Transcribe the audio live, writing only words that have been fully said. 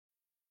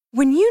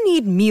When you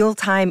need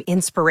mealtime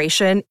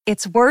inspiration,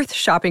 it's worth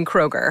shopping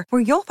Kroger,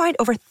 where you'll find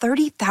over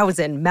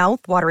 30,000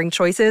 mouth-watering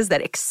choices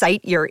that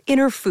excite your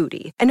inner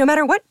foodie. And no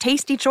matter what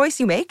tasty choice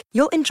you make,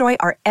 you'll enjoy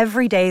our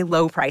everyday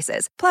low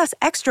prices, plus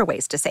extra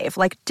ways to save,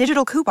 like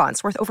digital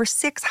coupons worth over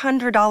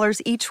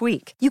 $600 each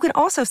week. You can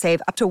also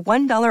save up to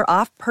 $1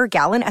 off per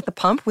gallon at the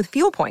pump with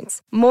fuel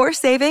points. More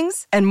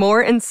savings and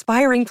more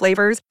inspiring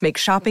flavors make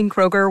shopping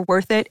Kroger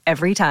worth it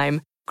every time.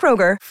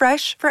 Kroger,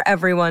 fresh for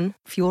everyone.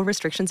 Fuel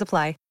restrictions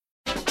apply.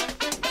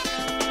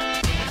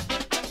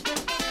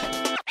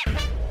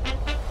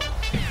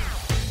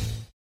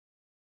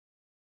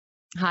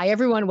 Hi,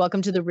 everyone.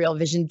 Welcome to the Real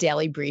Vision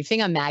Daily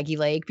Briefing. I'm Maggie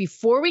Lake.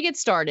 Before we get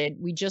started,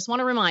 we just want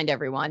to remind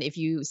everyone, if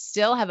you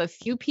still have a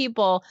few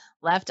people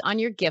left on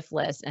your gift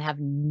list and have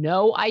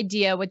no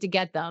idea what to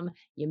get them,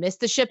 you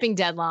missed the shipping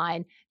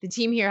deadline, the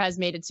team here has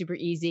made it super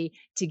easy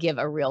to give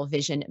a Real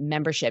Vision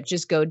membership.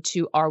 Just go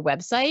to our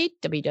website,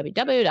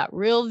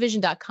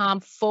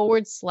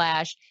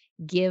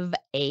 www.realvision.com/give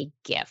a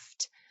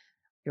gift.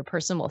 Your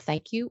person will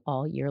thank you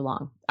all year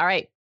long. All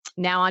right.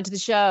 Now on to the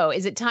show.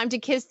 Is it time to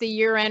kiss the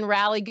year-end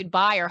rally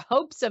goodbye or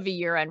hopes of a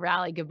year-end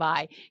rally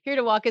goodbye? Here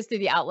to walk us through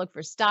the outlook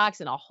for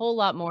stocks and a whole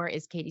lot more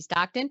is Katie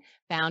Stockton,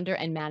 founder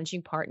and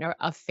managing partner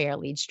of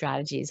Fairlead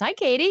Strategies. Hi,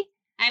 Katie.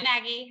 Hi,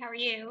 Maggie. How are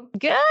you?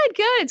 Good.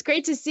 It's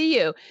great to see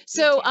you.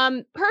 So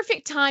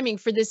perfect timing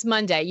for this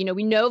Monday. You know,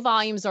 we know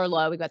volumes are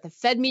low. We've got the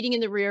Fed meeting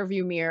in the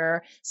rearview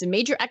mirror, some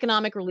major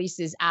economic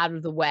releases out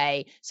of the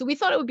way. So we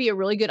thought it would be a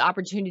really good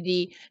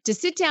opportunity to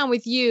sit down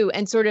with you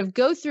and sort of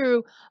go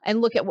through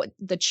and look at what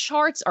the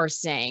charts are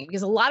saying,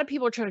 because a lot of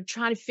people are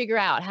trying to figure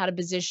out how to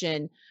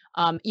position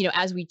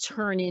as we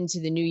turn into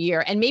the new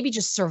year and maybe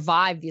just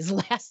survive these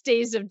last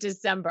days of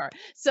December.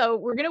 So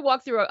we're going to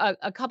walk through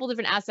a couple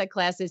different asset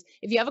classes.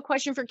 If you have a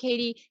question for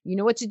Katie, you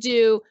know what to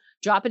do.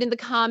 Drop it in the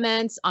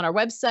comments on our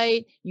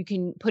website. You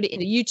can put it in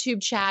the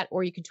YouTube chat,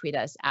 or you can tweet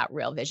us at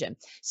Real Vision.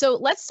 So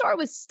let's start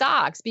with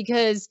stocks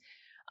because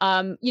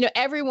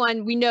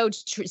everyone, we know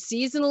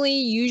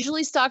seasonally,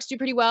 usually stocks do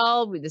pretty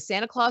well with the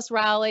Santa Claus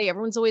rally.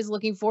 Everyone's always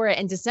looking for it.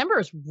 And December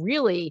is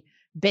really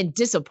been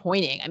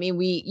disappointing. I mean,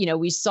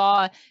 we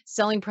saw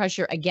selling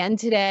pressure again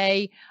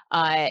today.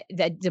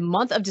 That the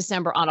month of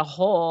December on a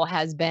whole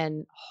has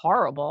been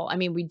horrible. I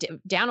mean, we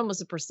down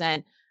almost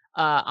 1%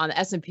 on the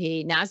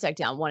S&P, NASDAQ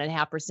down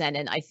 1.5%.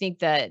 And I think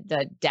that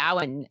the Dow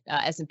and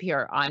S&P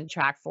are on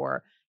track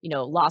for,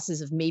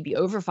 losses of maybe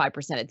over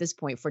 5% at this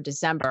point for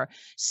December.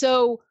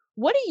 So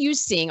what are you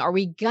seeing? Are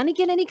we going to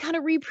get any kind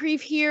of reprieve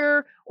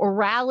here or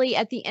rally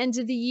at the end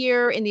of the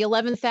year in the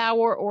 11th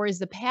hour, or is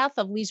the path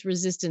of least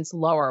resistance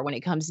lower when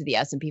it comes to the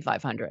S&P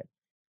 500?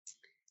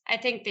 I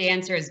think the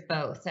answer is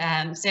both.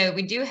 So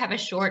we do have a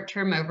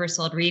short-term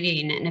oversold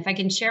reading. And if I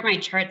can share my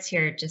charts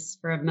here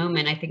just for a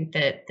moment, I think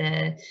that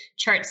the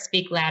charts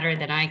speak louder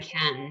than I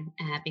can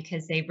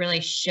because they really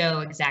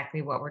show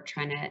exactly what we're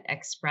trying to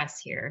express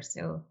here.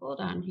 So hold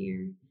on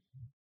here.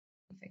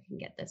 If I can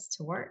get this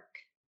to work.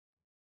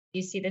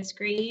 You see the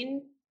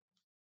screen?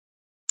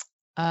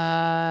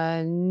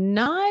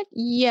 Not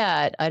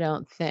yet, I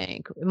don't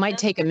think. It might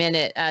take a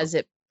minute as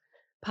it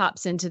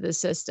pops into the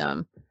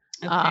system.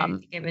 Okay, I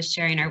think it was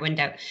sharing our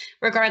window.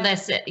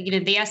 Regardless,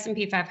 the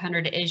S&P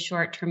 500 is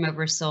short-term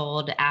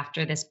oversold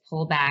after this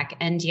pullback,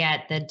 and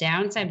yet the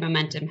downside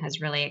momentum has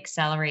really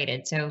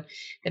accelerated. So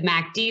the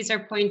MACDs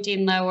are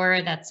pointing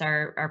lower. That's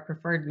our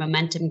preferred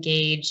momentum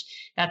gauge.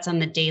 That's on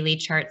the daily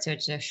chart, so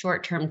it's a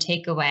short-term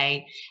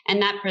takeaway.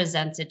 And that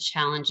presents a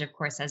challenge, of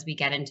course, as we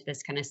get into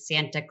this kind of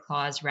Santa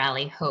Claus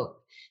rally hope.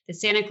 The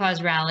Santa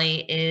Claus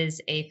rally is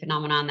a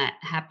phenomenon that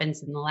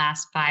happens in the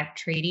last 5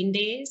 trading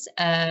days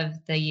of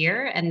the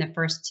year and the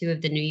first 2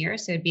 of the new year.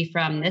 So it'd be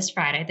from this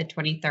Friday, the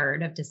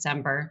 23rd of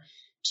December,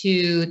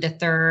 to the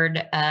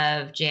 3rd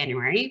of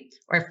January,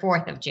 or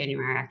 4th of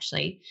January,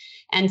 actually.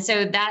 And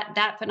so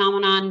that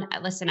phenomenon,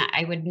 listen,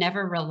 I would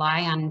never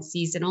rely on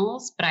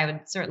seasonals, but I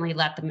would certainly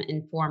let them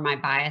inform my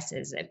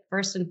biases.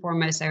 First and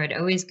foremost, I would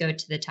always go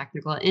to the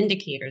technical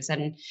indicators.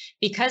 And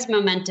because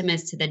momentum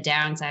is to the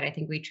downside, I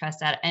think we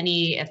trust that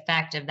any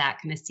effect of that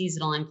kind of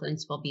seasonal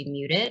influence will be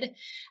muted.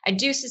 I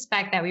do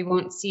suspect that we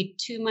won't see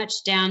too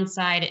much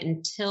downside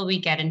until we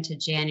get into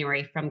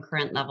January from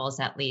current levels,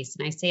 at least.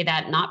 And I say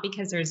that not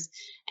because there's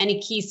any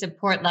key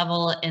support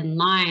level in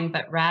line,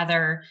 but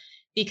rather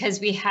because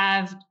we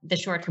have the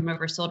short-term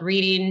oversold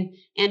reading,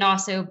 and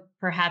also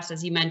perhaps,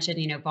 as you mentioned,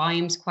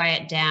 volumes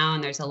quiet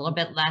down. There's a little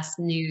bit less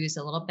news,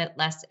 a little bit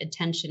less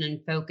attention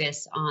and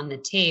focus on the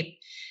tape.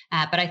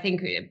 But I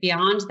think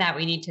beyond that,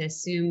 we need to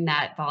assume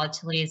that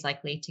volatility is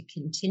likely to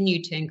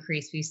continue to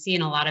increase. We've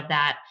seen a lot of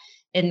that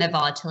in the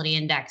volatility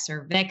index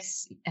or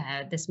VIX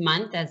this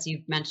month. As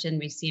you've mentioned,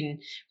 we've seen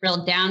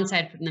real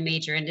downside from the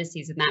major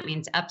indices, and that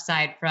means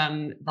upside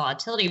from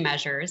volatility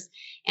measures.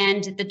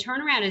 And the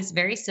turnaround is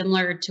very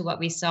similar to what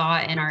we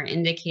saw in our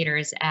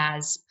indicators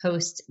as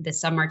post the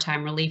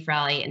summertime relief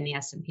rally in the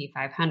S&P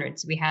 500.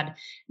 So we had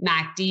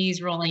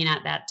MACDs rolling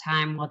at that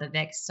time, while the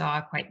VIX saw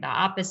quite the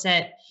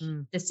opposite.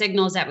 The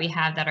signals that we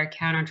have that are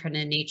counter-trend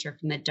in nature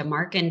from the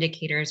DeMark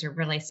indicators are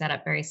really set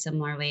up very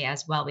similarly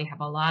as well. We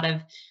have a lot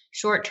of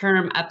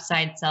short-term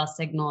upside sell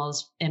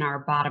signals in our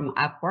bottom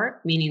up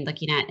work, meaning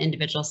looking at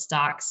individual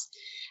stocks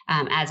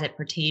as it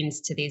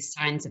pertains to these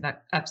signs of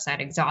upside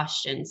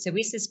exhaustion. So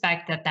we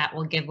suspect that that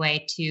will give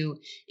way to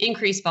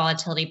increased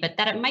volatility, but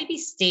that it might be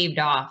staved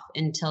off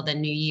until the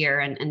new year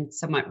and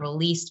somewhat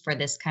released for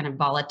this kind of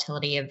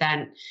volatility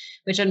event,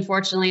 which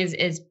unfortunately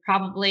is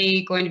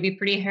probably going to be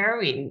pretty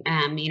harrowing,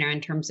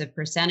 in terms of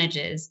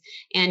percentages.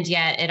 And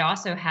yet it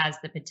also has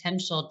the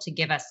potential to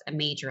give us a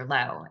major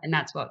low. And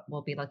that's what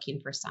we'll be looking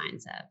for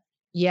signs of.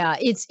 Yeah,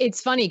 it's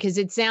funny because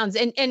it sounds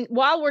and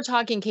while we're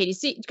talking,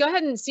 Katie, go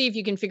ahead and see if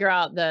you can figure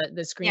out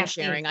the screen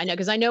sharing.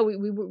 Please. I know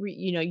we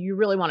you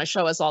really want to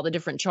show us all the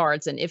different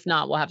charts, and if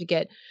not, we'll have to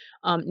get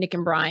Nick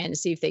and Brian to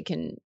see if they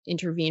can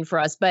intervene for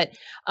us. But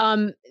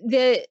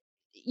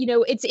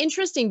it's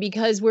interesting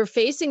because we're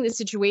facing this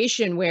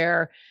situation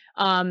where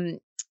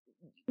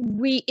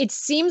it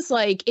seems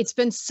like it's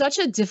been such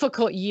a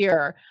difficult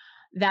year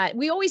that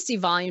we always see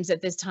volumes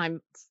at this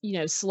time,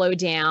 slow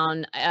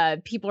down.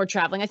 People are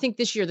traveling. I think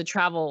this year the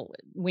travel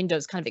window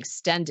is kind of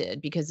extended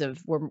because of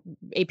where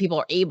people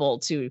are able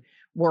to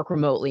work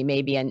remotely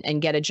maybe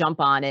and get a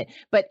jump on it.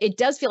 But it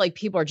does feel like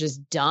people are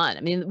just done.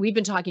 I mean, we've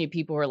been talking to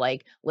people who are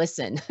like,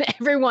 listen,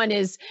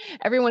 everyone's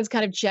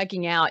kind of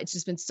checking out. It's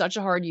just been such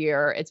a hard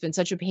year. It's been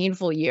such a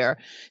painful year.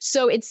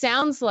 So it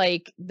sounds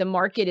like the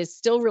market is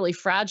still really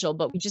fragile,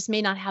 but we just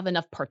may not have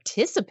enough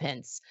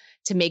participants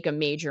to make a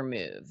major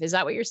move. Is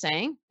that what you're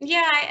saying?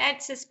 Yeah,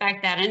 I'd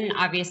suspect that. And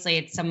obviously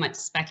it's somewhat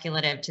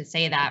speculative to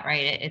say that,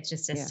 right? It's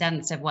just a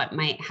sense of what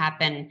might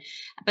happen.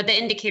 But the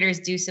indicators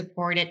do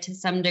support it to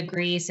some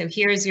degree. So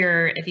here's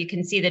if you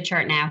can see the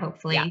chart now,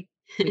 hopefully. Yeah,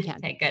 we can.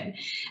 Okay, good.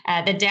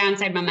 The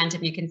downside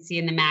momentum you can see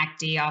in the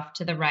MACD off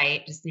to the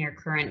right, just near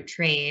current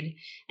trade.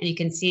 And you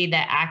can see the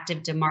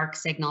active DeMark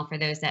signal for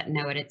those that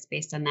know it. It's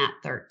based on that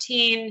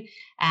 13.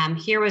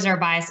 Here was our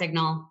buy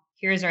signal.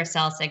 Here's our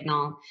sell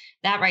signal.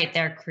 That right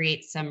there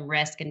creates some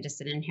risk and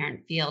just an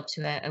inherent feel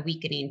to a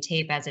weakening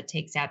tape as it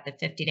takes out the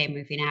 50-day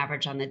moving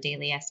average on the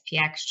daily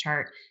SPX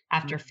chart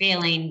after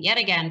failing yet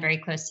again very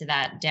close to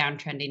that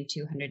downtrending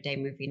 200-day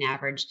moving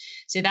average.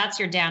 So that's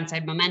your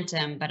downside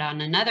momentum. But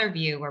on another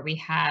view where we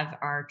have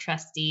our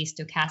trusty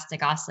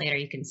stochastic oscillator,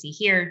 you can see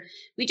here,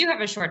 we do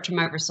have a short-term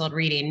oversold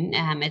reading.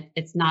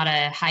 It's not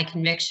a high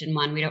conviction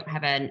one. We don't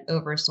have an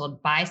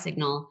oversold buy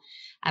signal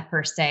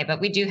per se,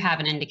 but we do have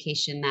an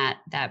indication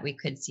that we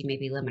could see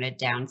maybe limited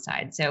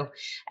downside. So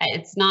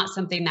it's not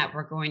something that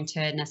we're going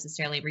to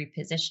necessarily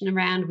reposition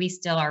around. We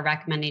still are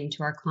recommending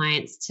to our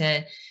clients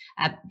to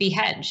be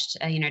hedged,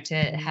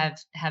 to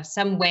have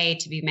some way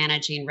to be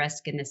managing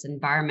risk in this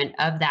environment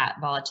of that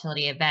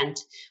volatility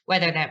event.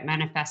 Whether that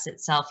manifests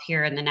itself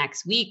here in the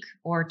next week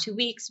or 2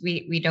 weeks,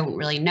 we don't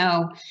really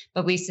know,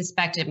 but we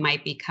suspect it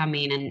might be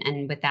coming.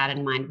 And with that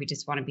in mind, we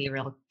just want to be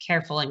real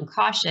careful and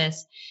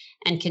cautious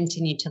and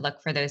continue to look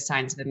for those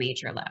signs of a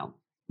major low.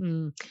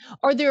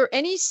 Are there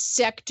any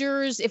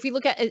sectors, if we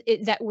look at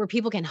it, that where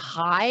people can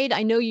hide?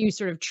 I know you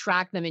sort of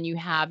track them and you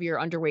have your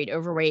underweight,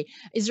 overweight.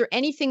 Is there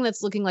anything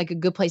that's looking like a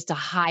good place to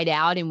hide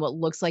out in what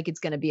looks like it's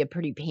going to be a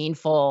pretty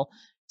painful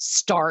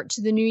start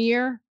to the new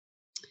year?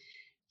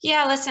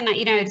 Yeah, listen,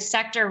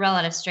 sector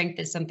relative strength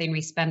is something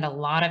we spend a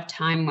lot of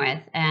time with.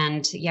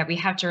 And yeah, we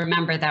have to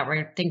remember that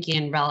we're thinking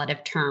in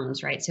relative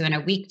terms, right? So in a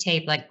weak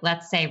tape, like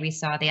let's say we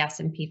saw the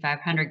S&P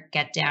 500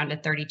 get down to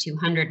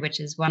 3,200,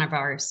 which is one of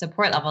our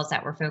support levels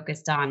that we're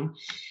focused on.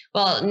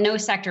 Well, no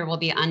sector will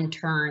be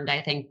unturned,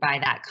 I think, by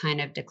that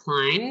kind of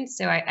decline.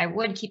 So I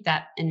would keep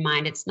that in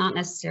mind. It's not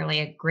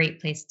necessarily a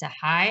great place to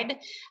hide.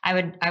 I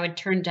would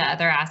turn to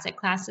other asset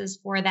classes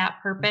for that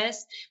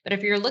purpose. But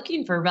if you're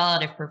looking for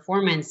relative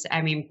performance,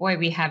 I mean, boy,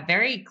 we have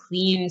very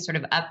clean sort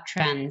of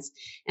uptrends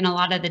in a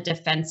lot of the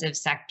defensive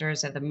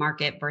sectors of the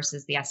market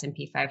versus the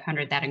S&P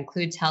 500. That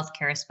includes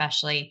healthcare,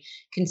 especially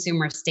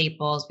consumer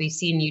staples. We've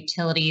seen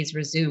utilities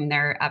resume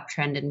their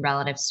uptrend in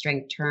relative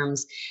strength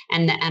terms,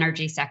 and the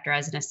energy sector,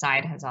 as an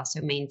aside, has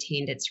also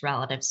maintained its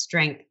relative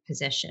strength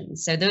position.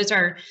 So those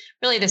are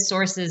really the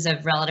sources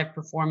of relative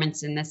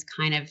performance in this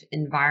kind of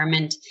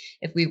environment.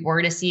 If we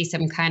were to see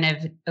some kind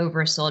of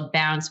oversold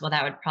bounce, well,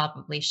 that would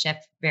probably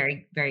shift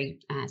very, very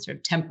sort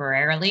of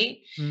temporarily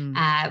secondarily.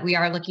 We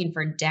are looking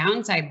for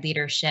downside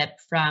leadership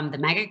from the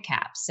mega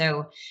caps.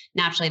 So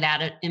naturally,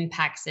 that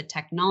impacts the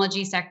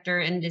technology sector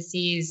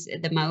indices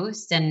the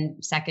most,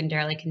 and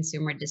secondarily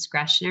consumer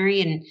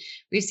discretionary. And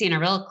we've seen a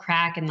real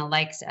crack in the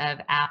likes of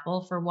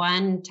Apple for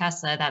one.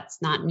 Tesla,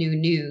 that's not new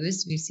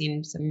news. We've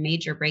seen some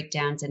major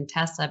breakdowns in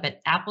Tesla,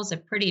 but Apple's a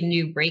pretty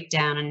new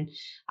breakdown and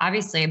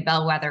obviously a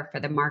bellwether for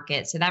the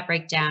market. So that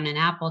breakdown in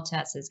Apple to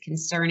us is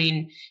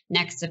concerning.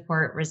 Next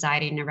support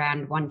residing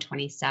around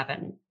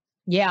 127.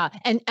 Yeah.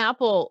 And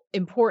Apple,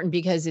 important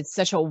because it's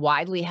such a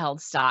widely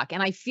held stock.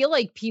 And I feel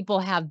like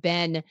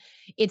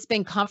it's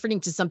been comforting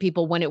to some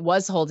people when it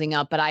was holding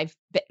up, but I've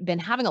been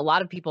having a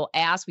lot of people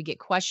ask, we get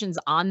questions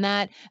on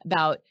that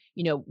about,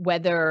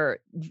 whether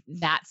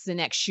that's the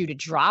next shoe to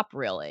drop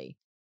really.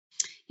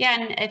 Yeah,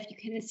 and if you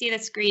can see the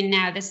screen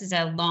now, this is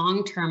a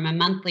long-term, a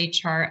monthly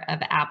chart of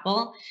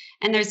Apple.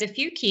 And there's a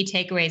few key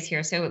takeaways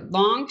here. So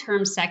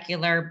long-term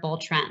secular bull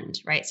trend,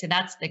 right? So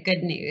that's the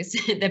good news.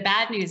 The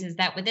bad news is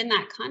that within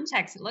that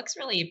context, it looks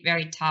really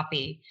very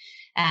toppy.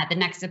 The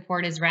next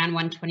support is around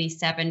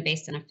 127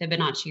 based on a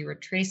Fibonacci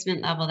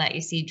retracement level that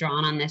you see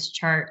drawn on this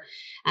chart.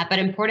 But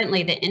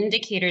importantly, the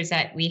indicators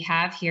that we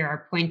have here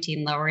are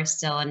pointing lower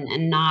still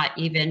and not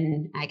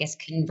even, I guess,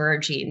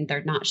 converging.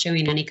 They're not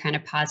showing any kind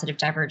of positive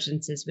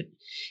divergences, which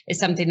is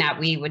something that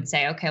we would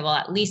say, okay, well,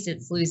 at least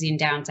it's losing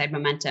downside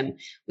momentum.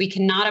 We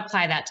cannot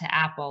apply that to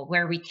Apple.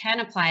 Where we can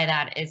apply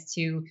that is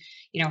to,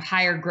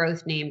 higher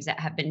growth names that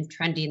have been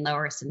trending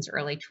lower since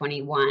early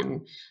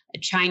 21.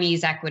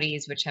 Chinese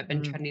equities, which have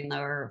been trending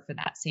lower for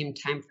that same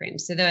time frame.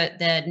 So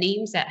the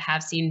names that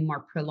have seen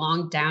more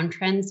prolonged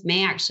downtrends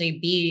may actually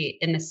be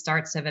in the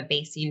starts of a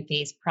basing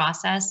phase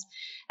process.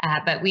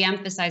 But we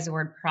emphasize the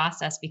word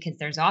process because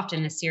there's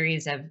often a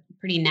series of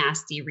pretty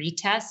nasty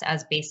retests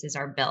as bases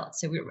are built.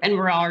 So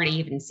we're already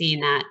even seeing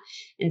that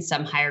in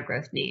some higher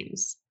growth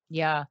names.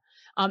 Yeah.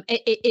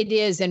 It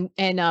is.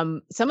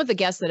 And some of the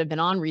guests that have been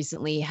on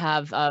recently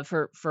have,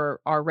 for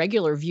our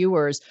regular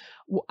viewers,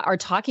 are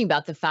talking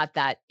about the fact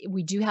that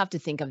we do have to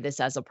think of this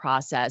as a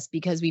process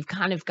because we've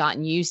kind of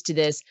gotten used to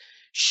this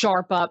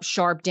sharp up,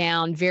 sharp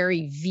down,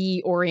 very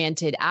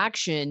V-oriented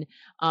action.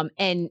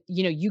 And,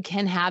 you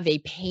can have a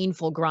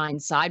painful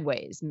grind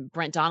sideways.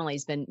 Brent Donnelly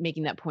has been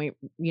making that point,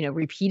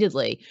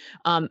 repeatedly.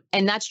 And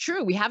that's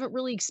true. We haven't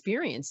really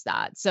experienced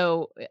that.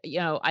 So,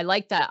 I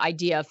like that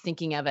idea of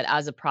thinking of it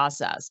as a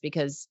process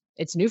because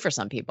it's new for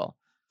some people.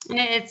 And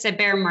it's a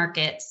bear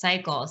market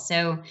cycle.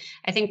 So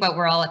I think what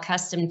we're all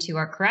accustomed to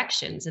are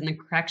corrections, and the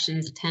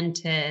corrections tend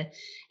to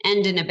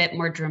end in a bit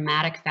more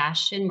dramatic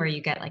fashion where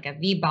you get like a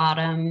V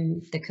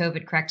bottom. The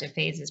COVID corrective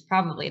phase is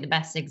probably the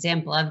best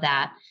example of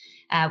that.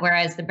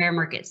 Whereas the bear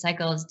market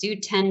cycles do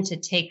tend to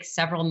take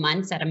several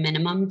months at a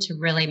minimum to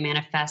really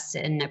manifest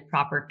in a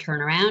proper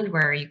turnaround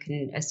where you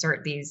can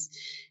assert these,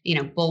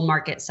 bull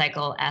market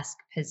cycle-esque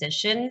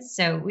positions.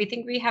 So we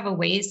think we have a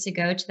ways to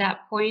go to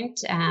that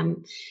point.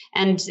 And,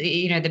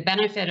 the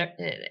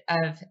benefit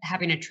of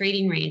having a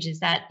trading range is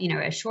that,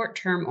 a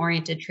short-term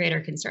oriented trader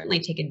can certainly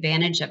take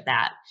advantage of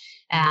that.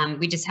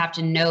 We just have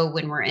to know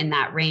when we're in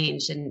that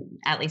range and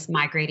at least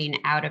migrating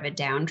out of a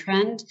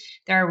downtrend.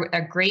 There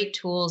are great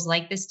tools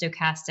like the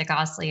stochastic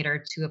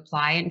oscillator to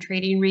apply in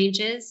trading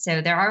ranges. So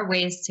there are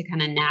ways to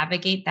kind of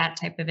navigate that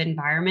type of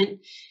environment.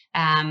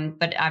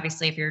 But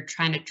obviously, if you're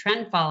trying to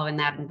trend follow in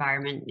that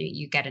environment,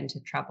 you get into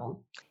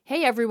trouble.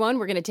 Hey, everyone,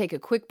 we're going to take a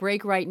quick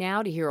break right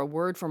now to hear a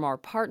word from our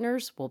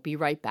partners. We'll be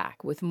right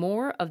back with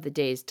more of the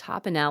day's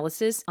top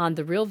analysis on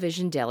the Real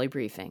Vision Daily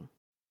Briefing.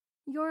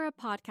 You're a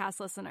podcast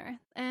listener,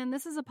 and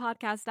this is a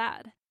podcast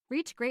ad.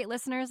 Reach great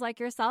listeners like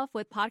yourself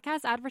with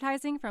podcast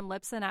advertising from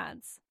Libsyn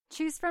Ads.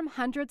 Choose from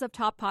hundreds of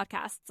top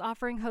podcasts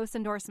offering host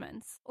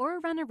endorsements, or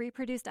run a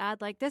reproduced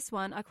ad like this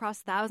one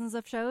across thousands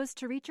of shows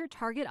to reach your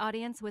target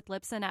audience with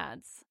Libsyn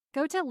Ads.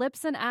 Go to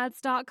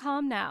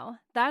libsynads.com now.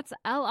 That's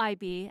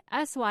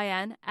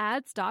LIBSYN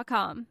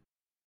ads.com.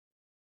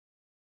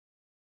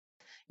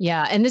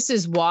 Yeah. And this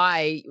is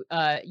why,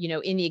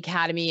 in the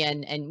academy,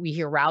 and we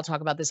hear Raul talk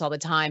about this all the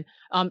time,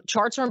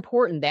 charts are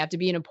important. They have to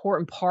be an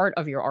important part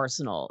of your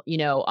arsenal,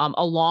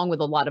 along with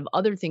a lot of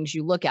other things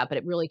you look at, but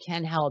it really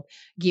can help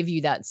give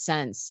you that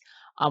sense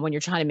when you're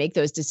trying to make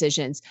those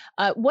decisions.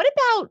 What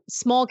about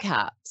small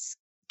caps?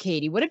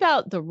 Katie, what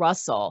about the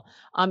Russell?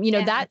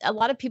 That a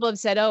lot of people have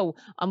said,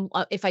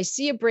 if I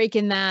see a break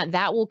in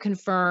that will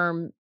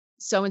confirm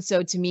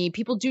so-and-so to me.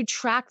 People do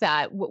track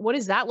that. What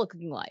is that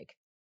looking like?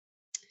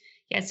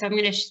 Yeah, so I'm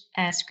going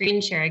to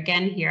screen share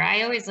again here.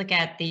 I always look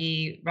at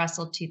the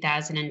Russell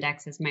 2000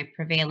 index as my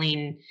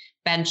prevailing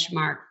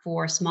benchmark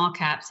for small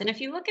caps. And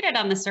if you look at it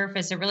on the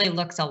surface, it really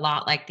looks a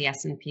lot like the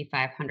S&P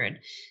 500.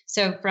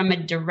 So from a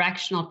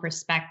directional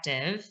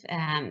perspective,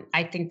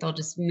 I think they'll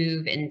just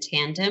move in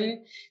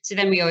tandem. So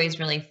then we always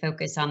really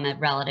focus on the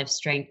relative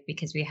strength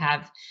because we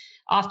have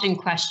often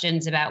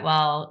questions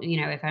about,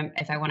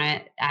 if I want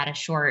to add a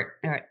short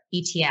or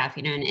ETF,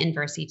 an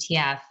inverse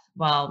ETF,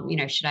 well,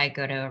 should I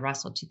go to a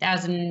Russell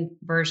 2000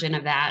 version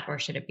of that, or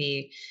should it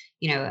be,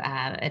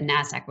 a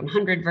NASDAQ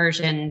 100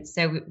 version?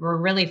 So we're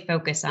really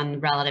focused on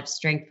relative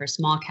strength for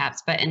small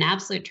caps, but in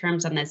absolute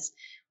terms on this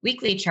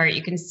weekly chart,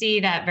 you can see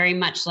that very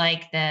much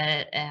like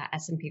the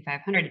S&P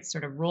 500, it's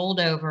sort of rolled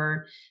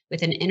over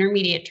with an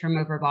intermediate term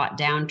overbought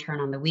downturn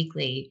on the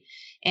weekly.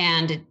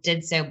 And it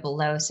did so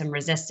below some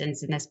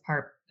resistance in this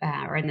part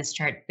or in this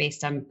chart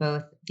based on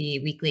both the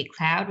weekly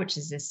cloud, which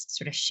is this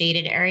sort of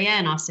shaded area,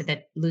 and also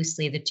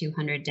loosely the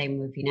 200-day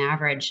moving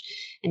average.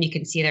 And you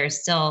can see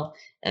there's still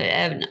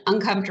an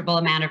uncomfortable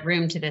amount of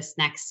room to this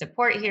next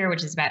support here,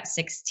 which is about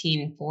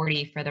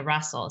 1640 for the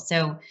Russell.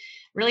 So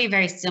really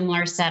very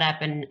similar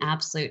setup in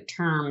absolute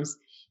terms.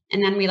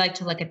 And then we like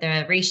to look at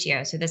the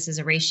ratio. So this is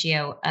a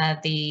ratio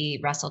of the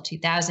Russell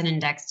 2000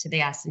 index to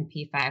the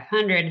S&P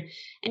 500.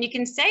 And you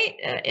can say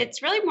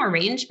it's really more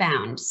range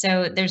bound.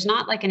 So there's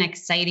not like an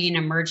exciting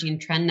emerging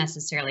trend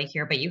necessarily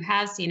here, but you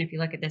have seen, if you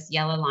look at this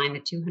yellow line, the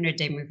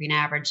 200-day moving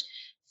average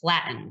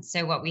flatten.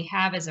 So what we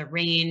have is a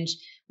range.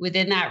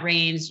 Within that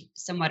range,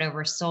 somewhat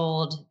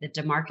oversold. The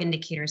DeMark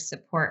indicators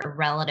support a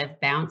relative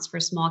bounce for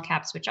small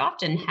caps, which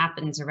often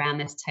happens around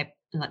this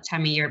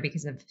time of year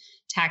because of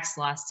tax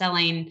loss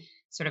selling,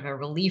 sort of a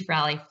relief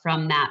rally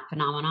from that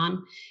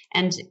phenomenon.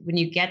 And when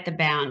you get the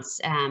bounce,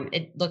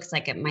 it looks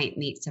like it might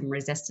meet some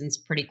resistance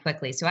pretty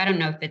quickly. So I don't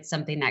know if it's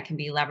something that can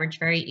be leveraged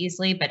very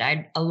easily, but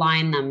I'd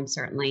align them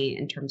certainly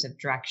in terms of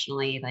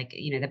directionally, like,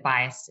 the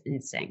bias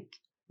in sync.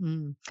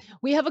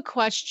 We have a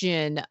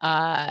question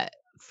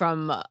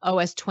from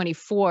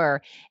OS24.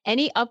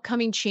 Any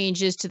upcoming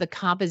changes to the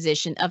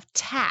composition of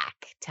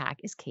TAC?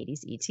 TAC is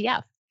Katie's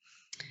ETF.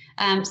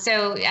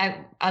 So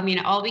I mean,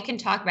 all we can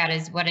talk about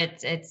is what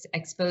it's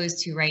exposed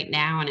to right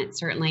now, and it's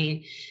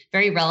certainly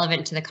very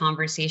relevant to the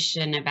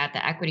conversation about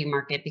the equity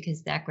market,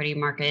 because the equity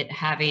market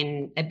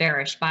having a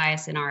bearish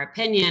bias in our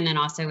opinion, and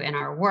also in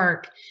our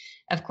work.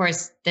 Of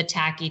course, the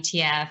TAC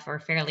ETF, or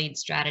Fairlead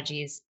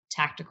Strategies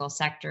Tactical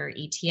Sector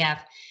ETF,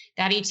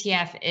 that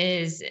ETF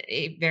is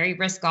very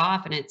risk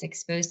off, and it's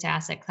exposed to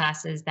asset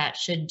classes that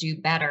should do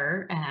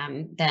better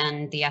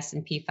than the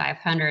S&P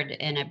 500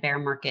 in a bear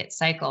market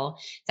cycle.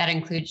 That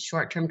includes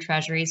short-term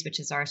treasuries, which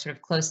is our sort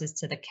of closest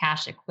to the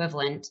cash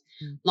equivalent,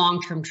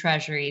 long-term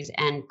treasuries,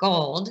 and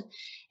gold.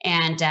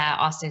 And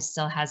also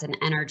still has an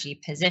energy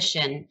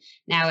position.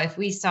 Now, if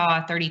we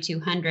saw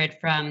 3,200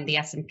 from the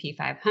S&P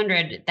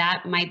 500,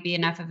 that might be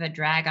enough of a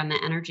drag on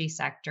the energy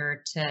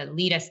sector to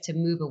lead us to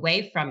move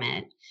away from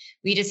it.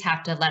 We just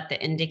have to let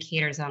the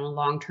indicators on a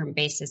long-term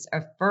basis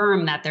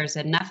affirm that there's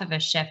enough of a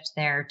shift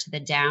there to the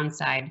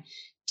downside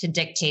to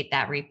dictate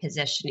that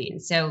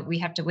repositioning. So we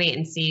have to wait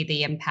and see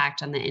the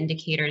impact on the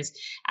indicators.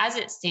 As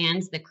it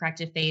stands, the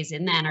corrective phase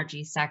in the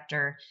energy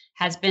sector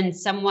has been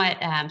somewhat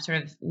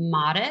sort of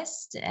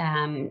modest,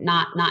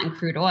 not in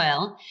crude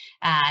oil,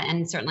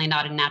 and certainly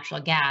not in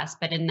natural gas,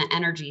 but in the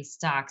energy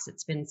stocks,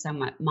 it's been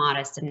somewhat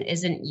modest and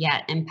isn't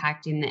yet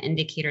impacting the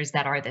indicators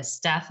that are the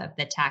stuff of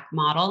the TAC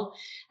model.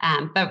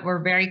 But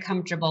we're very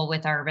comfortable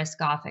with our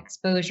risk-off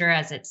exposure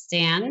as it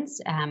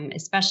stands,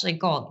 especially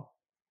gold.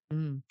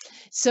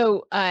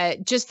 So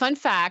just fun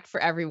fact for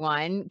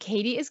everyone,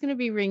 Katie is going to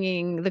be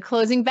ringing the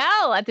closing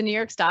bell at the New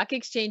York Stock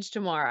Exchange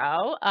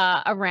tomorrow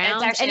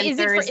around. It's actually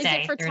Thursday. Is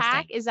it for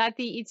TAC? Is that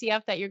the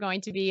ETF that you're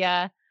going to be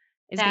going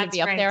to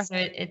be up there? So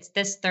it's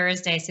this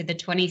Thursday, so the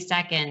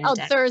 22nd. Oh,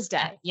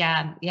 Thursday.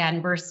 Yeah.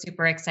 And we're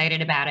super excited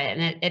about it.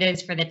 And it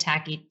is for the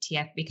TAC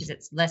ETF because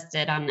it's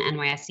listed on the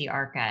NYSE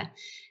ARCA.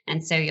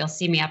 And so you'll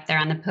see me up there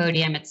on the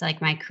podium. It's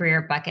like my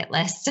career bucket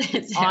list.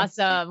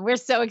 Awesome. We're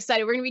so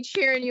excited. We're going to be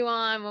cheering you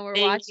on when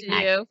we're watching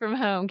you from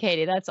home,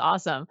 Katie. That's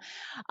awesome.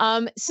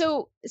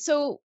 So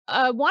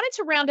wanted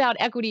to round out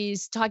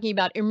equities, talking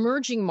about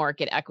emerging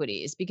market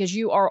equities, because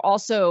you are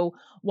also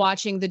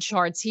watching the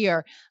charts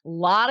here. A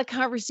lot of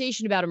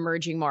conversation about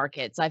emerging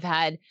markets. I've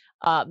had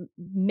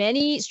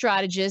many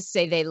strategists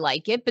say they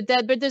like it, but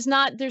there's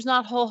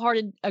not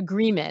wholehearted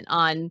agreement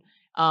on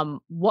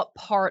what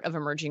part of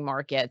emerging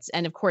markets.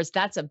 And of course,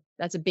 that's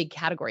a big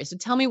category. So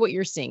tell me what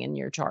you're seeing in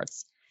your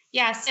charts.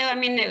 Yeah, so I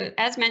mean,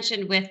 as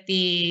mentioned, with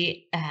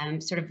the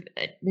sort of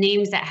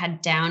names that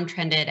had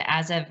downtrended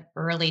as of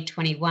early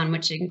 21,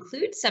 which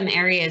includes some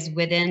areas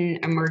within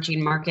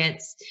emerging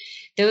markets,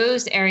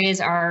 those areas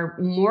are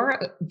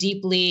more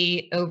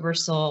deeply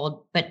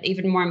oversold, but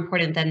even more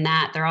important than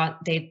that,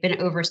 they've been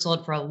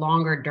oversold for a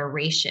longer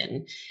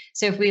duration.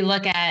 So if we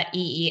look at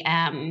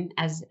EEM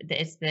as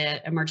it's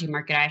the emerging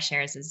market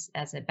iShares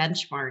as a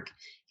benchmark,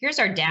 here's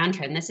our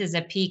downtrend. This is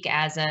a peak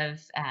as of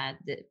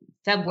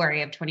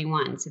February of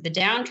 21. So the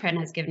downtrend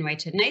has given way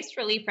to a nice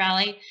relief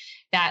rally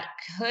that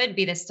could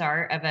be the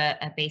start of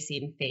a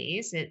basing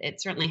phase. It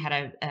certainly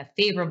had a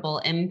favorable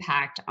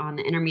impact on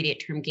the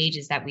intermediate term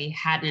gauges that we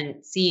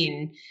hadn't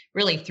seen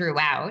really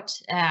throughout.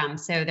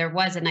 So there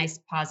was a nice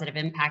positive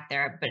impact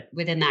there, but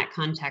within that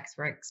context,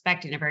 we're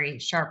expecting a very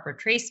sharp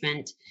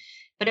retracement.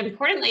 But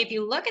importantly, if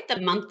you look at the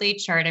monthly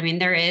chart, I mean,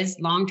 there is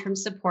long-term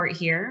support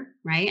here,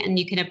 right? And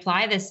you can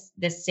apply this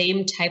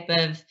same type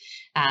of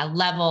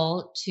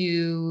level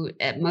to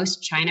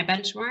most China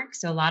benchmarks.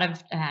 So a lot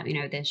of,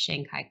 the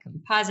Shanghai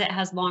Composite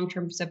has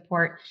long-term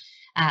support.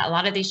 A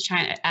lot of these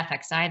China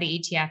FXI, the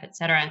ETF, et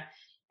cetera.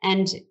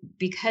 And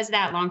because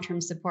that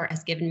long-term support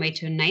has given way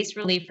to a nice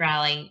relief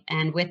rally,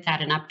 and with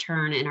that, an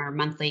upturn in our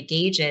monthly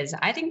gauges,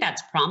 I think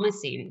that's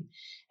promising.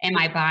 Am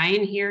I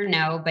buying here?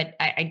 No, but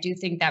I do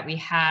think that we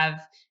have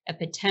a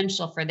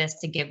potential for this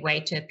to give way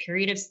to a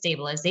period of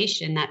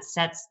stabilization that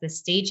sets the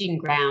staging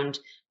ground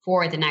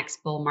for the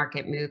next bull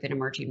market move in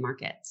emerging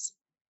markets.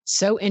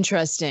 So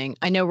interesting.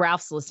 I know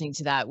Ralph's listening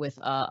to that with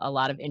a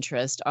lot of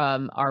interest.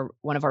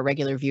 One of our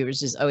regular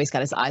viewers has always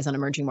got his eyes on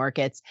emerging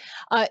markets.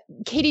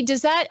 Katie,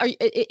 is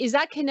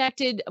that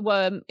connected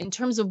in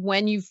terms of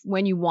when you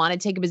want to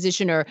take a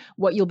position or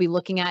what you'll be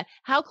looking at?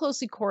 How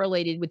closely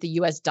correlated with the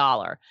U.S.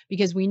 dollar?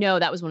 Because we know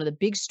that was one of the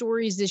big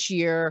stories this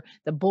year.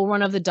 The bull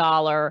run of the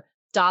dollar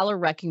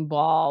wrecking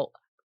ball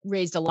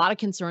raised a lot of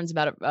concerns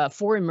about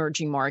for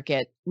emerging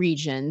market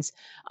regions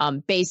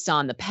based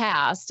on the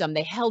past.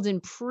 They held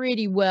in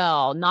pretty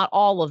well, not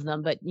all of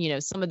them, but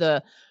some of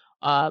the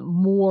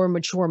more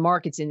mature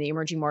markets in the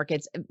emerging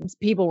markets,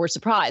 people were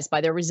surprised by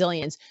their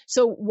resilience.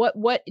 So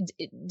what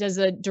does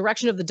the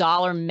direction of the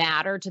dollar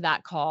matter to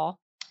that call?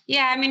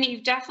 Yeah, I mean,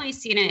 you've definitely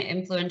seen it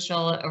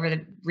influential over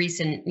the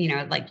recent,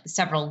 like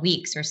several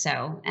weeks or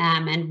so.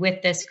 And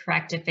with this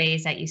corrective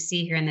phase that you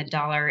see here in the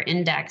dollar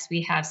index,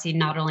 we have seen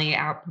not only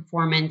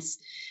outperformance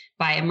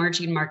by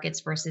emerging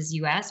markets versus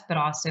US, but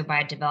also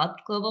by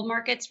developed global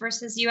markets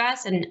versus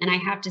US. And I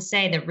have to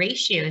say the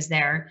ratios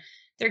there,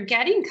 they're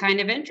getting kind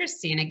of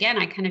interesting. Again,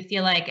 I kind of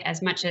feel like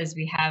as much as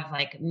we have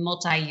like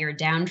multi-year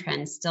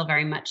downtrends still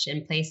very much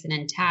in place and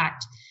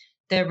intact,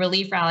 the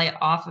relief rally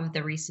off of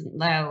the recent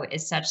low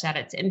is such that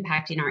it's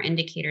impacting our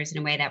indicators in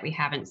a way that we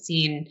haven't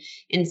seen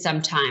in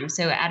some time.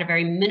 So at a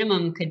very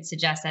minimum could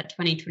suggest that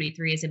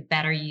 2023 is a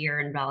better year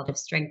in relative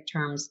strength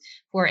terms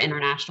for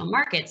international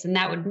markets. And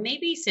that would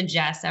maybe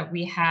suggest that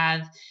we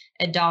have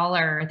a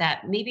dollar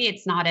that maybe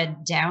it's not a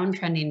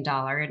downtrending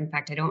dollar. In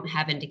fact, I don't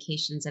have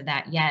indications of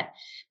that yet,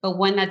 but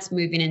one that's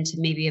moving into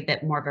maybe a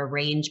bit more of a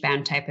range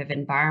bound type of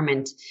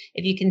environment.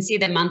 If you can see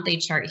the monthly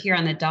chart here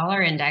on the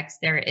dollar index,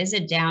 there is a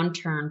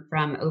downturn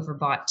from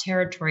overbought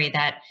territory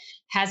that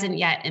hasn't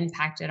yet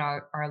impacted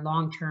our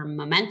long-term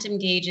momentum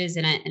gauges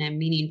in a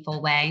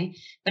meaningful way,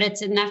 but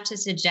it's enough to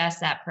suggest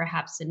that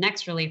perhaps the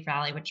next relief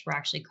rally, which we're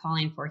actually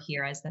calling for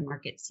here as the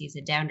market sees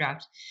a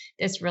downdraft,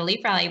 this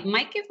relief rally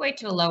might give way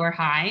to a lower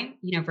high,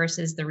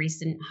 versus the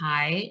recent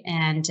high.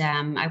 And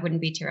I wouldn't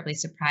be terribly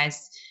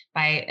surprised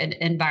by an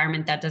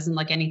environment that doesn't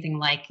look anything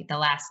like the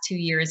last 2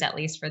 years, at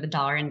least for the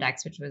dollar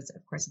index, which was,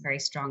 of course, a very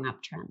strong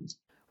uptrend.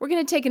 We're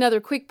going to take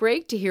another quick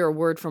break to hear a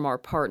word from our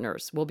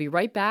partners. We'll be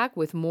right back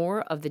with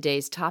more of the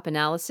day's top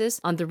analysis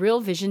on the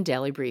Real Vision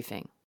Daily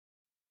Briefing.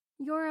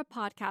 You're a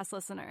podcast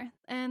listener,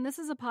 and this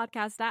is a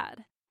podcast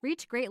ad.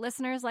 Reach great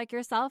listeners like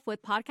yourself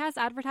with podcast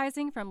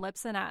advertising from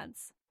Libsyn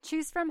Ads.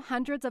 Choose from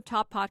hundreds of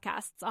top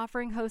podcasts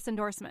offering host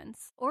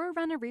endorsements, or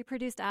run a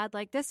reproduced ad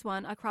like this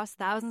one across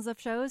thousands of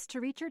shows to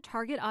reach your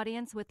target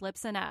audience with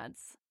Libsyn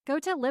Ads. Go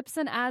to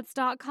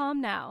libsynads.com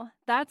now.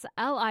 That's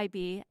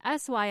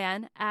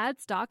LIBSYN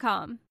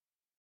ads.com.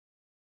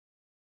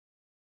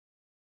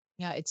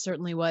 Yeah, it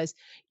certainly was.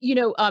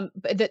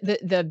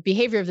 The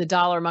behavior of the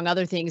dollar, among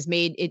other things,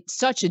 made it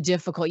such a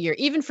difficult year,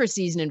 even for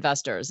seasoned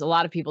investors. A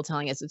lot of people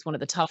telling us it's one of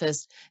the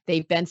toughest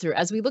they've been through.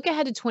 As we look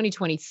ahead to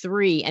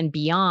 2023 and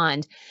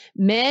beyond,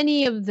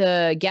 many of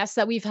the guests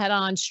that we've had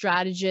on,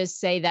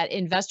 strategists, say that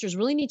investors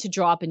really need to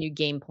draw up a new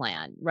game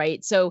plan,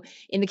 right? So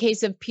in the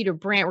case of Peter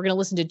Brandt, we're going to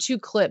listen to 2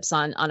 clips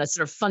on a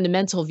sort of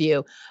fundamental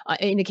view.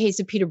 In the case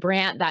of Peter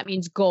Brandt, that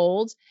means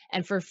gold.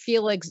 And for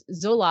Felix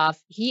Zoloff,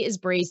 he is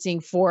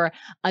bracing for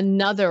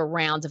another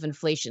round of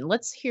inflation.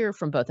 Let's hear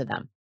from both of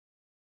them.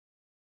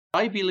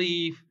 I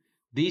believe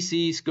this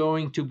is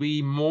going to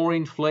be more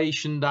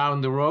inflation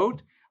down the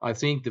road. I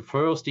think the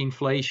first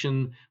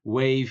inflation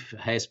wave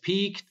has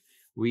peaked.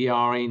 We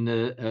are in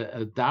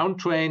a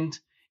downtrend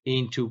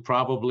into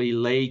probably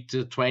late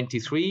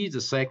 23,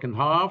 the second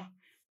half.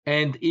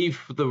 And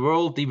if the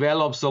world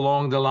develops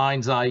along the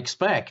lines I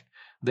expect,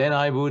 then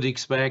I would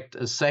expect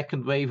a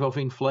second wave of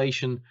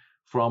inflation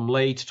from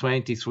late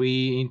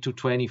 23 into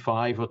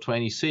 25 or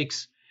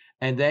 26.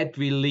 And that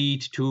will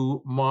lead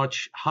to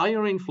much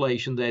higher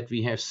inflation that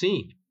we have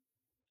seen.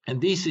 And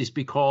this is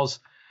because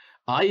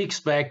I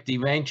expect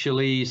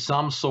eventually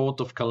some sort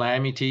of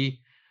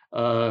calamity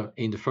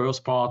in the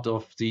first part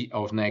of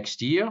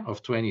next year,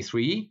 of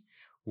 23,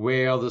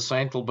 where the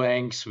central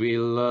banks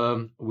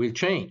will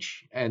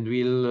change and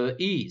will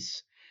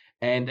ease.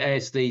 And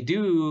as they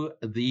do,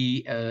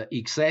 the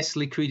excess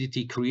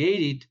liquidity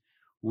created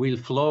will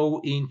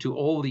flow into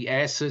all the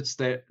assets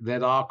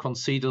that are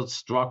considered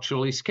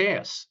structurally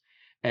scarce.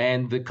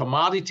 And the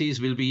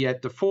commodities will be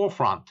at the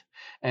forefront.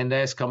 And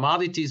as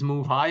commodities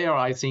move higher,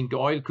 I think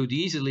oil could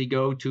easily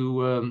go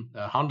to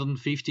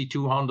 $150,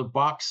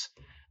 $200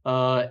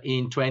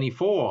 in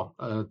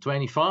 24,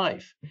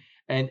 25.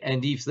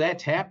 And if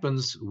that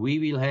happens, we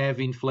will have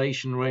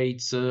inflation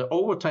rates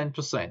over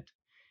 10%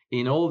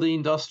 in all the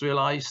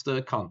industrialized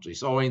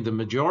countries, or in the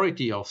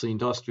majority of the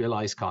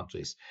industrialized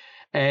countries.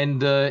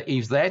 And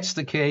if that's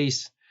the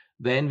case,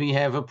 then we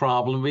have a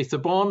problem with the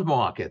bond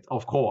market,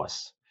 of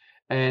course.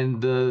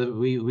 And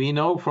we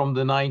know from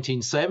the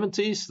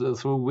 1970s,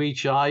 through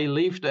which I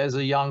lived as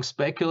a young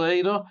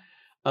speculator,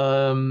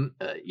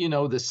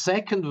 the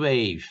second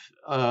wave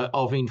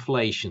of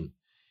inflation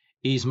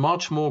is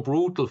much more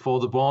brutal for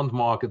the bond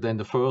market than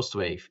the first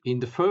wave. In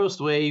the first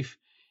wave,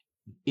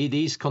 it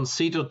is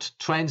considered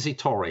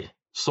transitory,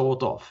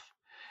 sort of.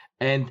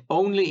 And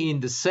only in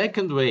the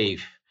second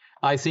wave,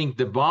 I think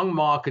the bond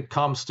market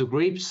comes to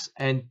grips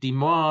and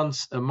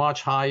demands a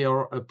much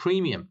higher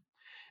premium.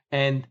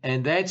 And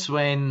that's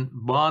when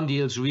bond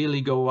yields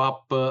really go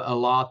up a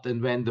lot,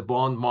 and when the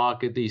bond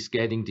market is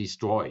getting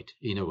destroyed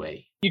in a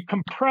way. You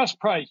compress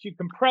price, you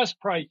compress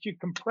price, you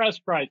compress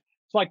price.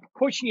 It's like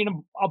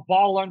pushing a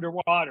ball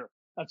underwater.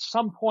 At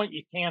some point,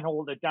 you can't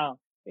hold it down,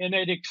 and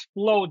it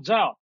explodes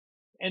out.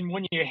 And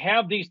when you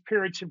have these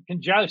periods of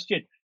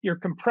congestion, you're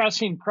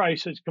compressing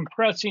prices,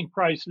 compressing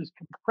prices,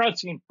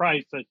 compressing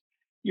prices.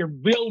 You're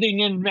building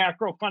in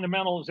macro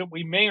fundamentals that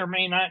we may or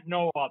may not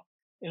know of.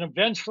 And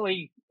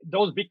eventually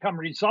those become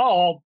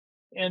resolved.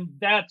 And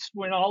that's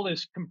when all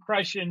this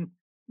compression,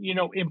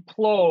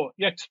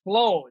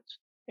 explodes.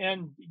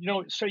 And,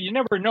 so you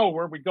never know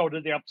where we go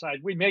to the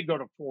upside. We may go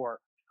to 4.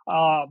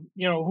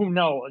 Who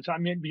knows? I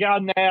mean,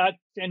 beyond that,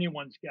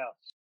 anyone's guess.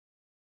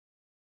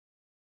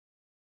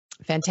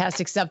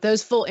 Fantastic stuff.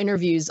 Those full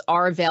interviews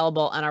are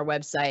available on our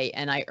website,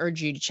 and I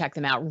urge you to check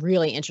them out.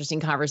 Really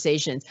interesting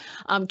conversations.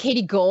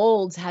 Katie,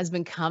 gold has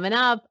been coming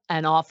up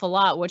an awful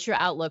lot. What's your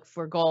outlook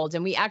for gold?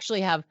 And we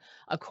actually have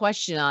a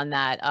question on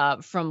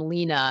that from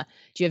Lena.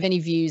 Do you have any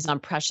views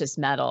on precious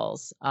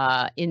metals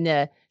in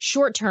the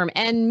short term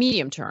and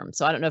medium term?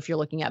 So I don't know if you're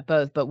looking at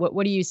both, but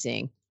what are you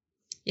seeing?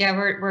 Yeah,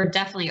 we're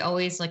definitely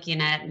always looking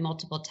at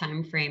multiple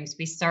time frames.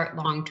 We start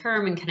long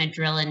term and kind of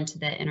drill into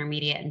the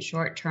intermediate and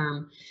short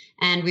term.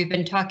 And we've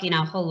been talking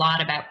a whole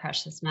lot about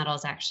precious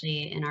metals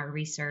actually in our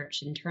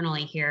research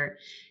internally here.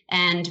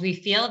 And we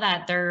feel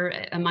that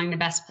they're among the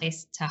best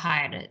places to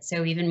hide.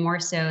 So even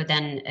more so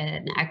than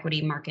an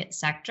equity market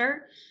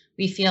sector,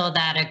 we feel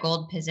that a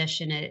gold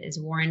position is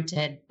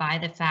warranted by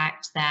the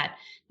fact that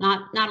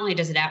not only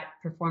does it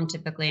outperform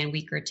typically in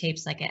weaker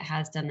tapes like it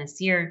has done this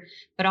year,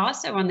 but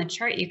also on the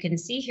chart, you can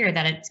see here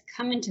that it's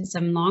come into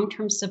some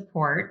long-term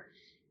support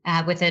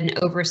with an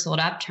oversold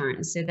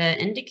upturn. So the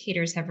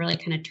indicators have really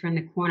kind of turned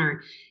the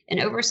corner. An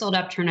oversold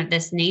upturn of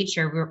this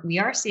nature, we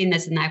are seeing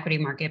this in the equity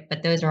market,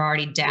 but those are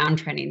already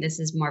downtrending. This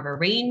is more of a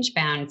range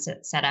bound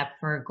setup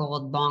for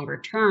gold longer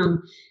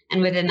term.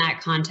 And within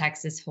that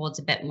context, this holds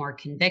a bit more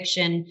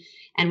conviction.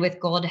 And with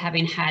gold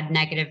having had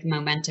negative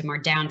momentum, or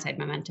downside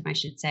momentum, I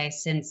should say,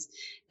 since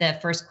the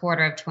first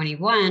quarter of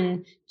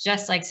 21,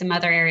 just like some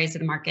other areas of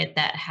the market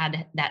that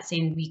had that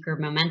same weaker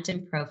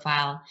momentum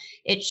profile,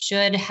 it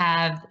should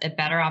have a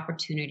better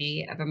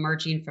opportunity of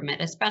emerging from it,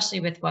 especially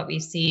with what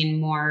we've seen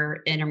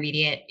more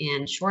intermediate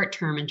and short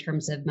term in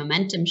terms of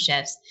momentum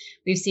shifts.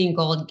 We've seen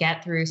gold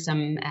get through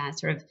some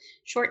sort of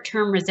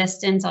short-term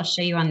resistance. I'll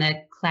show you on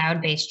the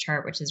cloud-based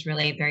chart, which is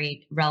really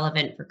very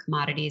relevant for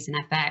commodities and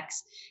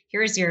FX.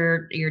 Here's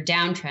your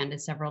downtrend, a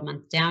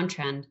several-month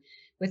downtrend,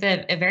 with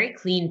a very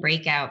clean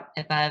breakout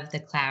above the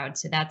cloud.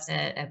 So that's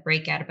a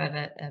breakout above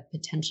a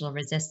potential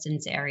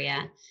resistance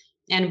area.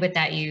 And with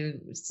that, you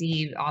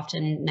see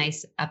often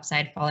nice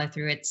upside follow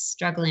through. It's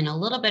struggling a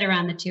little bit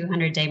around the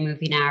 200-day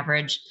moving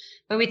average,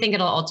 but we think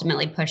it'll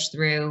ultimately push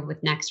through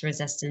with next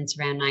resistance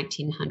around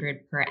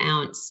 1900 per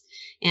ounce.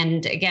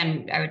 And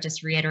again, I would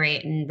just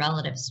reiterate, in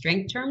relative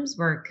strength terms,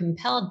 we're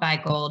compelled by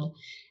gold,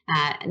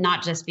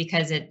 not just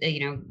because it,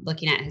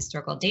 looking at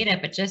historical data,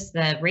 but just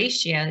the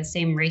ratio, the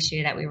same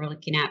ratio that we were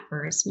looking at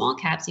for small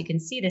caps. You can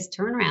see this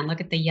turnaround.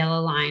 Look at the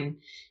yellow line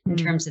in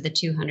terms of the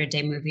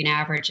 200-day moving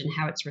average and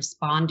how it's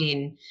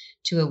responding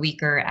to a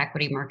weaker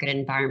equity market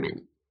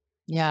environment.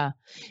 Yeah.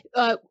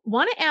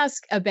 Want to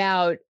ask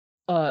about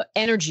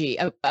energy,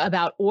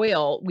 about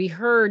oil. We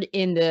heard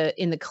in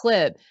the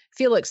clip,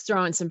 Felix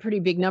throwing some pretty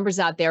big numbers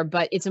out there,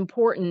 but it's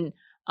important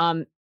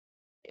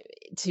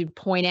to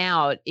point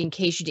out, in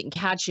case you didn't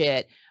catch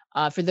it,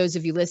 for those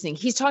of you listening,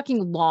 he's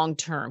talking long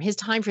term. His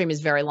time frame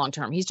is very long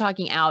term. He's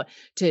talking out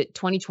to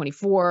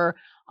 2024,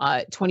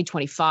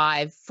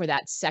 2025 for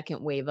that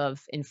second wave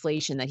of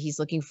inflation that he's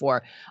looking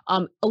for.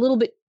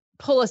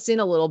 Pull us in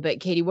a little bit,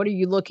 Katie. What are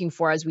you looking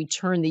for as we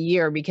turn the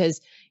year?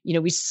 Because,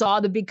 we saw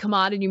the big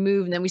commodity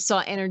move, and then we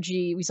saw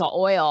energy, we saw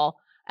oil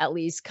at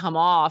least come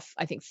off,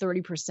 I think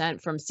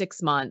 30% from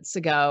 6 months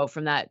ago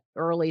from that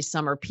early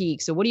summer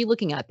peak. So what are you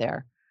looking at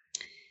there?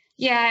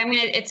 Yeah, I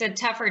mean, it's a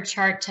tougher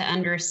chart to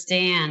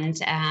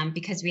understand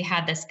because we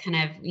had this kind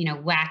of,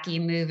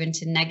 wacky move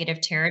into negative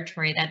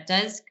territory that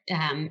does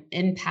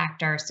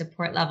impact our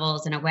support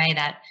levels in a way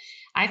that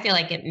I feel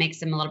like it makes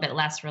them a little bit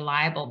less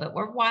reliable. But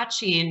we're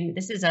watching,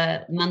 this is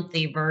a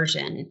monthly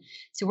version.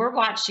 So we're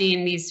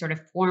watching these sort of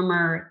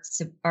former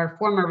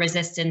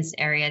resistance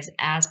areas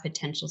as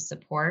potential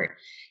support.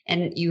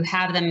 And you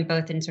have them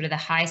both in sort of the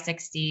high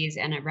 60s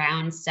and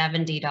around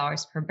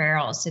 $70 per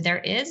barrel. So there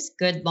is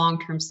good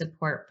long-term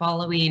support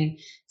following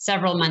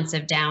several months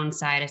of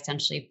downside,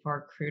 essentially,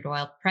 for crude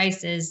oil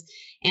prices.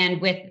 And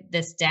with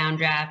this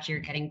downdraft, you're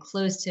getting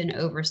close to an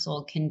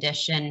oversold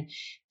condition,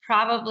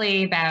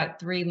 probably about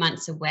 3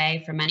 months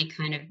away from any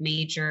kind of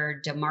major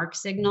DeMarc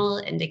signal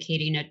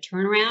indicating a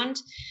turnaround.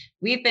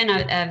 We've been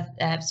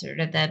of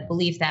sort of the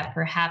belief that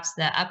perhaps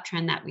the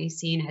uptrend that we've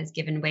seen has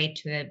given way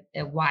to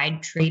a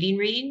wide trading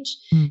range.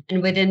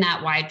 And within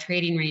that wide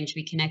trading range,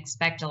 we can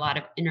expect a lot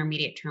of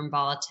intermediate term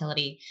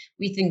volatility.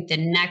 We think the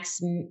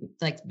next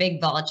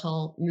big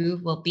volatile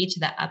move will be to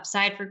the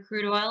upside for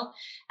crude oil.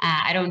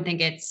 I don't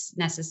think it's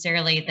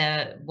necessarily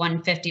the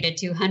 150 to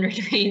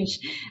 200 range,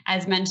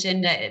 as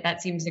mentioned.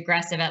 That seems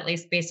aggressive, at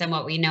least based on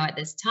what we know at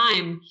this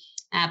time.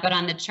 But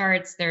on the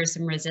charts, there's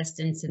some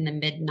resistance in the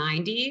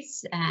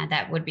mid-90s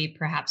that would be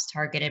perhaps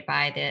targeted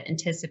by the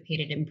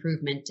anticipated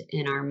improvement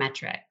in our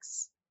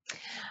metrics.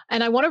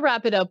 And I want to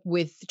wrap it up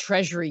with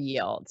Treasury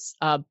yields.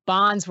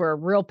 Bonds were a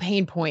real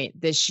pain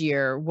point this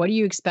year. What are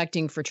you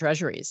expecting for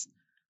Treasuries?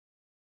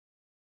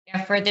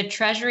 Yeah, for the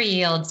Treasury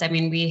yields, I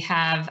mean, we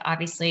have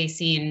obviously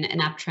seen an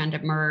uptrend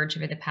emerge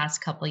over the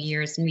past couple of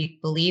years, and we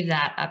believe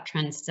that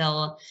uptrend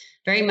still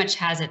very much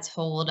has its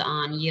hold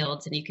on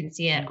yields, and you can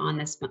see it on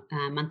this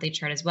monthly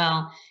chart as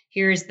well.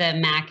 Here's the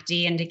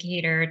MACD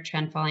indicator,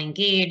 trend following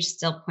gauge,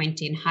 still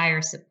pointing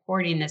higher,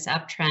 supporting this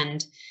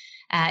uptrend.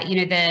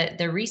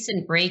 The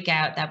recent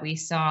breakout that we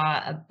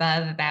saw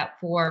above about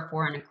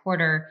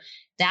 4.25,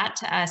 that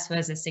to us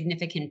was a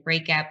significant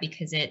breakout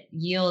because it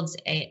yields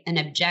an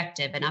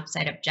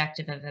upside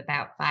objective of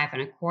about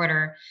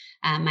 5.25.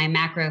 My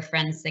macro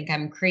friends think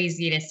I'm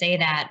crazy to say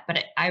that,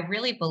 but I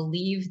really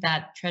believe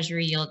that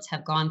Treasury yields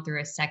have gone through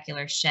a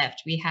secular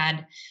shift. We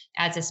had,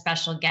 as a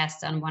special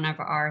guest on one of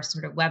our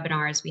sort of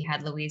webinars, we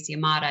had Louise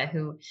Yamada,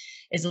 who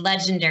is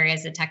legendary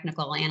as a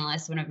technical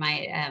analyst, one of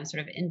my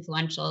sort of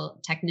influential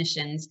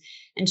technicians.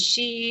 And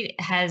she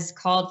has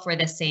called for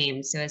the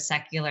same, so a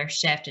secular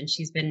shift, and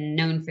she's been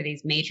known for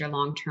these major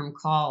long-term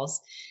calls.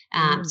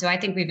 So I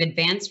think we've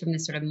advanced from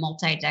this sort of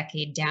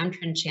multi-decade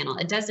downtrend channel.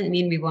 It doesn't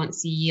mean we won't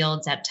see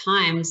yields at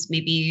times,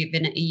 maybe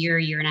even a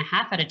year and a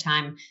half at a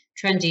time,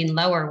 trending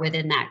lower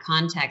within that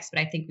context,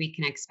 but I think we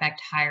can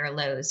expect higher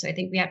lows. So I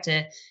think we have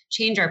to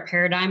change our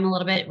paradigm a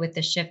little bit with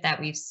the shift that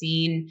we've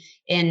seen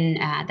in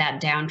that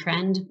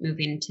downtrend,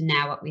 moving to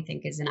now what we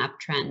think is an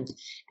uptrend.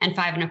 And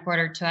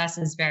 5.25 to us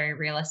is very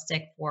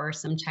realistic for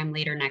sometime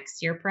later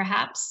next year,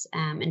 perhaps,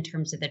 in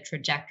terms of the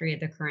trajectory of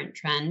the current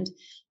trend.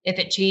 If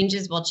it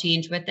changes, we'll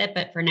change with it,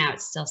 but for now,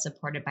 it's still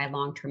supported by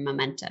long-term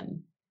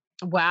momentum.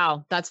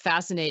 Wow, that's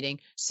fascinating.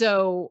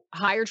 So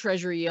higher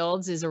Treasury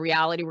yields is a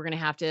reality we're going to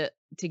have to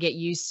get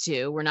used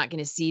to. We're not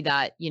going to see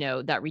that,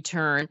 that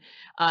return.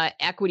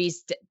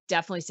 Equities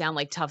definitely sound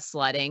like tough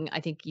sledding. I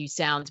think you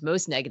sound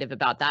most negative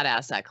about that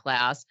asset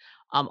class.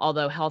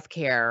 Although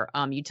healthcare,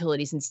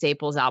 utilities and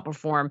staples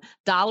outperform.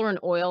 Dollar and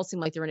oil seem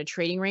like they're in a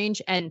trading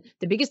range. And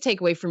the biggest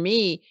takeaway for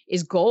me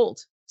is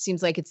gold.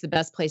 Seems like it's the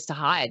best place to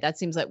hide. That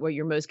seems like what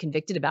you're most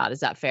convicted about. Is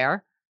that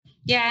fair?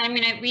 Yeah, I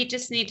mean, we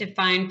just need to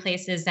find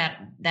places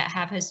that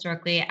have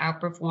historically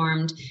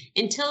outperformed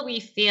until we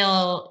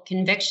feel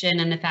conviction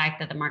in the fact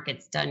that the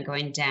market's done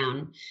going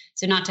down.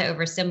 So not to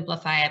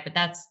oversimplify it, but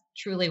that's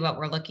truly what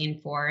we're looking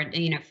for.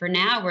 For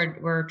now,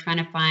 we're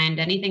trying to find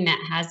anything that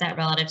has that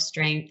relative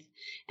strength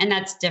and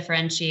that's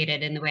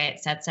differentiated in the way it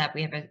sets up.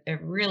 We have a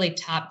really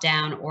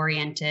top-down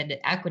oriented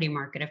equity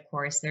market, of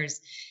course.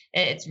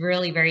 It's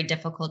really very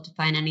difficult to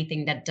find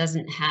anything that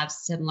doesn't have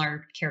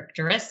similar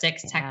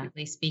characteristics,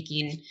 technically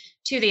speaking,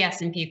 to the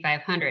S&P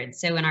 500.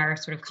 So in our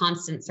sort of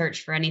constant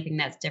search for anything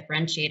that's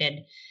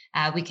differentiated,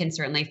 we can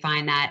certainly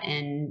find that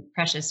in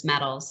precious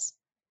metals.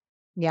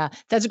 Yeah,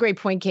 that's a great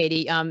point,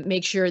 Katie.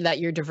 Make sure that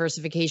your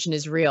diversification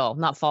is real,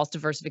 not false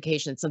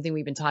diversification. It's something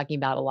we've been talking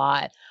about a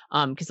lot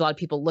because a lot of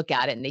people look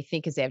at it and they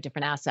think because they have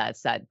different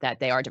assets that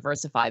they are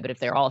diversified. But if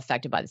they're all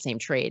affected by the same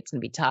trade, it's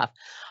going to be tough.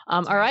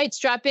 All right,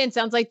 strap in.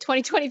 Sounds like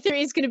 2023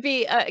 is going to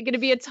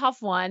be a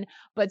tough one.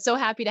 But so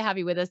happy to have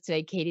you with us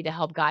today, Katie, to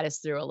help guide us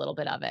through a little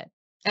bit of it.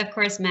 Of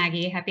course,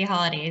 Maggie. Happy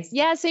holidays.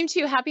 Yeah, same to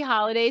you. Happy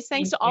holidays.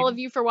 Thanks to all of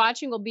you for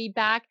watching. We'll be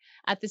back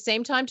at the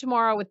same time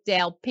tomorrow with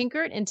Dale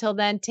Pinkert. Until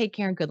then, take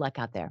care and good luck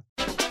out there.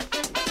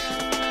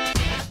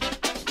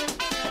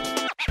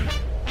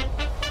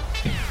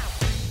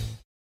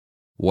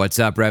 What's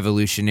up,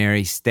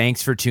 revolutionaries?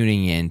 Thanks for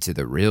tuning in to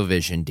the Real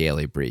Vision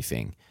Daily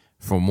Briefing.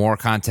 For more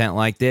content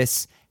like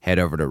this, head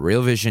over to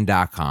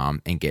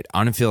realvision.com and get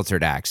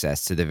unfiltered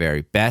access to the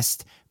very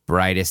best,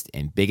 brightest,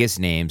 and biggest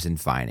names in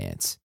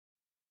finance.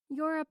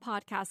 You're a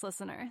podcast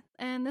listener,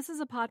 and this is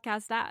a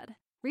podcast ad.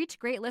 Reach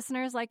great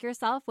listeners like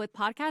yourself with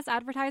podcast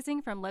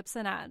advertising from Lips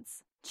and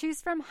Ads.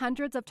 Choose from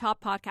hundreds of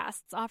top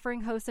podcasts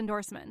offering host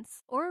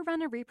endorsements, or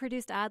run a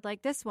reproduced ad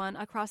like this one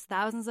across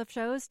thousands of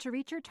shows to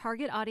reach your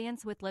target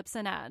audience with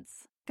Libsyn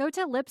Ads. Go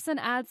to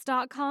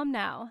libsynads.com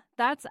now.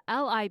 That's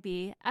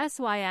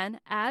LIBSYN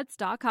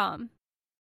ads.com.